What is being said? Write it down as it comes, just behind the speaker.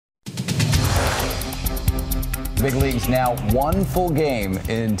The big league's now one full game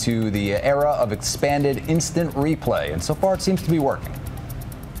into the era of expanded instant replay, and so far it seems to be working.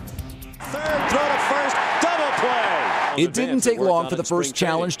 Third throw to first, double play. It didn't take long for the first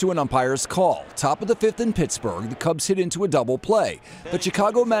challenge to an umpire's call. Top of the fifth in Pittsburgh, the Cubs hit into a double play. But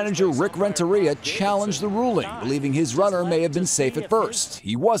Chicago manager Rick Renteria challenged the ruling, believing his runner may have been safe at first.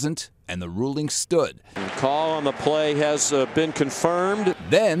 He wasn't, and the ruling stood. Call on the play has been confirmed.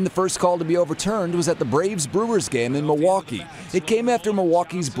 Then the first call to be overturned was at the Braves-Brewers game in Milwaukee. It came after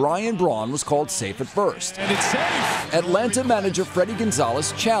Milwaukee's Brian Braun was called safe at first. And it's safe. Atlanta manager Freddie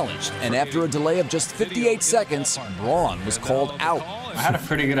Gonzalez challenged, and after a delay of just 58 seconds, Braun was called out. I had a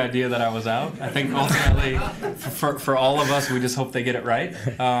pretty good idea that I was out. I think ultimately, for all of us, we just hope they get it right,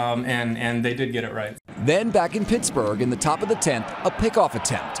 and they did get it right. Then back in Pittsburgh, in the top of the 10th, a pickoff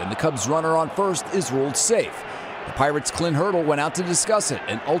attempt, and the Cubs runner on first is ruled safe. The Pirates' Clint Hurdle went out to discuss it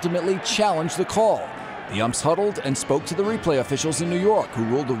and ultimately challenged the call. The umps huddled and spoke to the replay officials in New York, who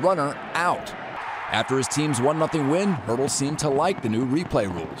ruled the runner out. After his team's 1-0 win, Hurdle seemed to like the new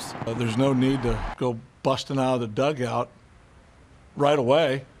replay rules. There's no need to go busting out of the dugout right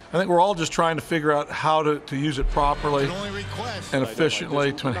away. I think we're all just trying to figure out how to use it properly and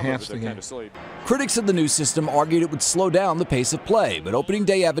efficiently to enhance the game. Critics of the new system argued it would slow down the pace of play, but opening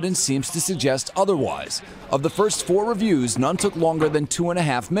day evidence seems to suggest otherwise. Of the first 4 reviews, none took longer than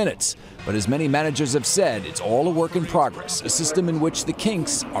 2.5 minutes. But as many managers have said, it's all a work in progress, a system in which the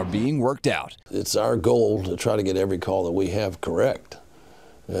kinks are being worked out. It's our goal to try to get every call that we have correct,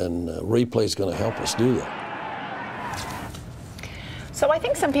 and replay is going to help us do that. So I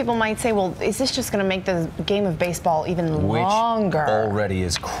think some people might say, well, is this just going to make the game of baseball even longer? Which already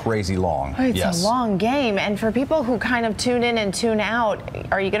is crazy long. It's a long game. And for people who kind of tune in and tune out,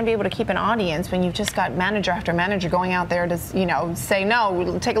 are you going to be able to keep an audience when you've just got manager after manager going out there to, say,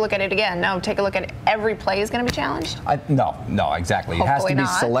 no, take a look at it again. No, take a look at it. Every play is going to be challenged? No, exactly. It has to be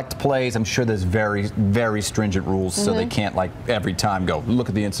not. Select plays. I'm sure there's very, very stringent rules, so they can't, every time go, look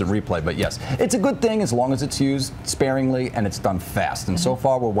at the instant replay. But yes, it's a good thing as long as it's used sparingly and it's done fast. And so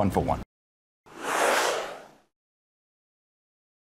far, we're 1 for 1.